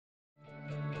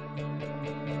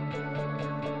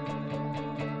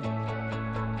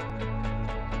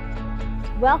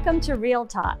Welcome to Real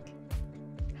Talk.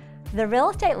 The real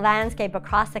estate landscape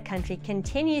across the country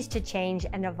continues to change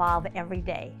and evolve every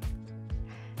day.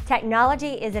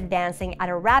 Technology is advancing at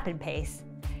a rapid pace,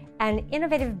 and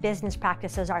innovative business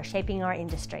practices are shaping our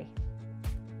industry.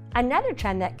 Another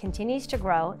trend that continues to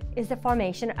grow is the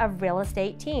formation of real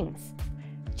estate teams.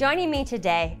 Joining me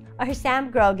today are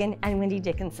Sam Grogan and Wendy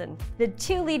Dickinson, the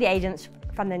two lead agents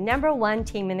from the #1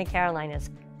 team in the Carolinas,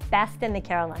 Best in the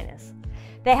Carolinas.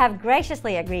 They have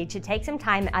graciously agreed to take some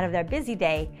time out of their busy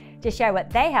day to share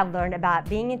what they have learned about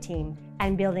being a team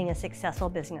and building a successful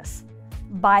business.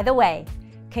 By the way,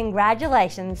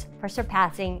 congratulations for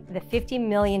surpassing the $50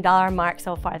 million mark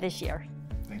so far this year.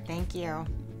 Thank you.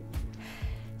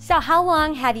 So how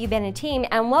long have you been a team,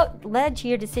 and what led to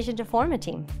your decision to form a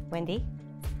team, Wendy?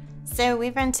 So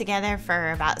we've been together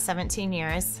for about 17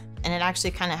 years, and it actually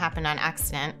kind of happened on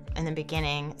accident in the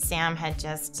beginning. Sam had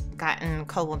just gotten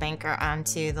Coldwell Banker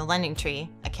onto the Lending Tree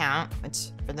account, which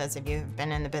for those of you who've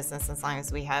been in the business as long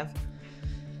as we have,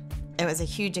 it was a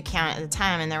huge account at the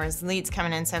time, and there was leads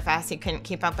coming in so fast he couldn't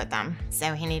keep up with them.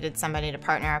 So he needed somebody to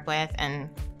partner up with and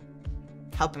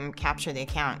help him capture the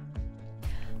account.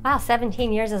 Wow,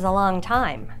 17 years is a long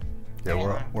time.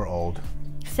 Yeah, we're old.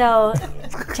 So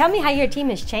tell me how your team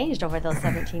has changed over those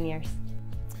 17 years.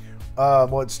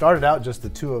 Well, it started out just the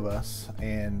two of us,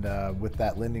 and with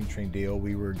that Lending Tree deal,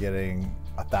 we were getting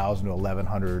 1,000 to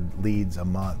 1,100 leads a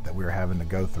month that we were having to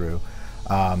go through.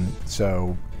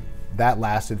 So that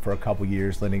lasted for a couple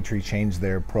years. Lending Tree changed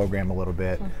their program a little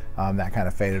bit. That kind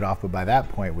of faded off, but by that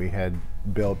point, we had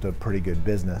built a pretty good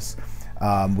business.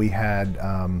 We had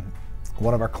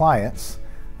one of our clients,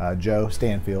 Joe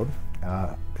Stanfield,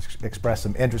 expressed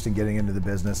some interest in getting into the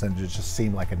business, and it just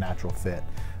seemed like a natural fit.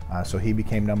 So he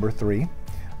became #3.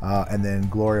 And then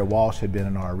Gloria Walsh had been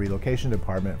in our relocation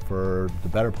department for the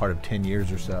better part of 10 years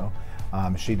or so.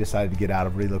 She decided to get out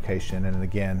of relocation, and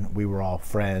again, we were all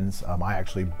friends. I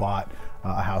actually bought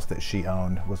a house that she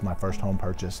owned, was my first home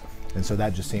purchase, and so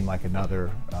that just seemed like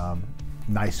another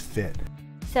nice fit.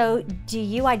 So do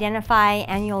you identify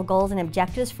annual goals and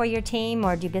objectives for your team,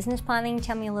 or do business planning?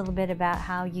 Tell me a little bit about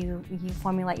how you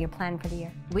formulate your plan for the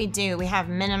year. We do. We have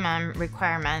minimum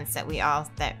requirements that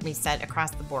we set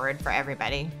across the board for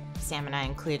everybody, Sam and I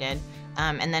included.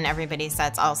 And then everybody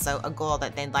sets also a goal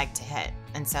that they'd like to hit.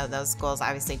 And so those goals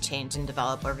obviously change and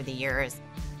develop over the years.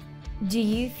 Do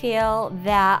you feel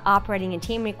that operating a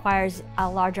team requires a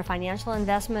larger financial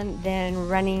investment than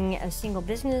running a single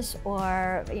business,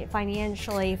 or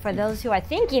financially, for those who are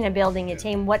thinking of building a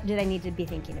team, what do they need to be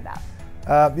thinking about?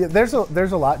 Yeah, there's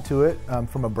a lot to it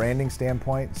from a branding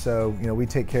standpoint. So we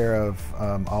take care of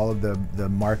all of the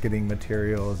marketing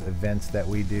materials, events that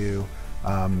we do.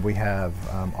 We have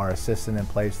our assistant in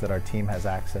place that our team has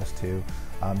access to.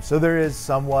 So there is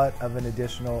somewhat of an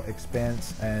additional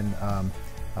expense and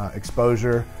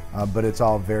exposure, but it's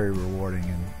all very rewarding,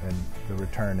 and the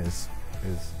return is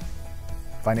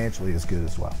financially as good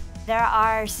as well. There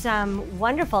are some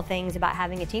wonderful things about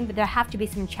having a team, but there have to be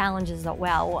some challenges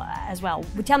as well.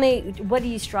 Tell me, what do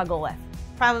you struggle with?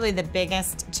 Probably the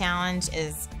biggest challenge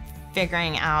is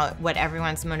figuring out what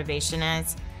everyone's motivation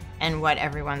is and what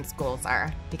everyone's goals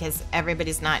are, because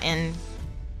everybody's not in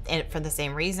it for the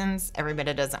same reasons,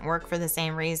 everybody doesn't work for the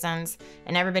same reasons,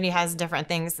 and everybody has different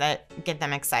things that get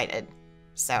them excited.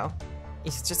 So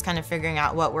it's just kind of figuring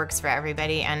out what works for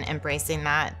everybody and embracing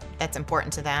that's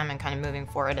important to them, and kind of moving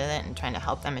forward with it and trying to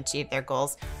help them achieve their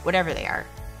goals, whatever they are.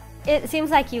 It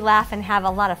seems like you laugh and have a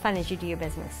lot of fun as you do your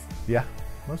business. Yeah,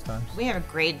 most times. We have a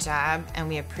great job, and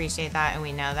we appreciate that, and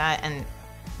we know that. And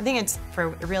I think it's for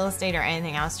real estate or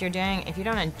anything else you're doing, if you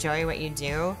don't enjoy what you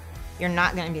do, you're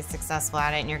not going to be successful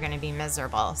at it, and you're going to be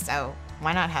miserable. So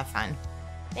why not have fun?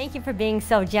 Thank you for being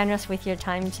so generous with your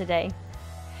time today.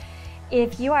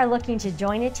 If you are looking to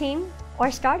join a team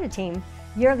or start a team,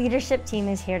 your leadership team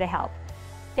is here to help.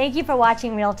 Thank you for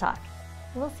watching Real Talk.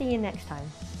 We'll see you next time.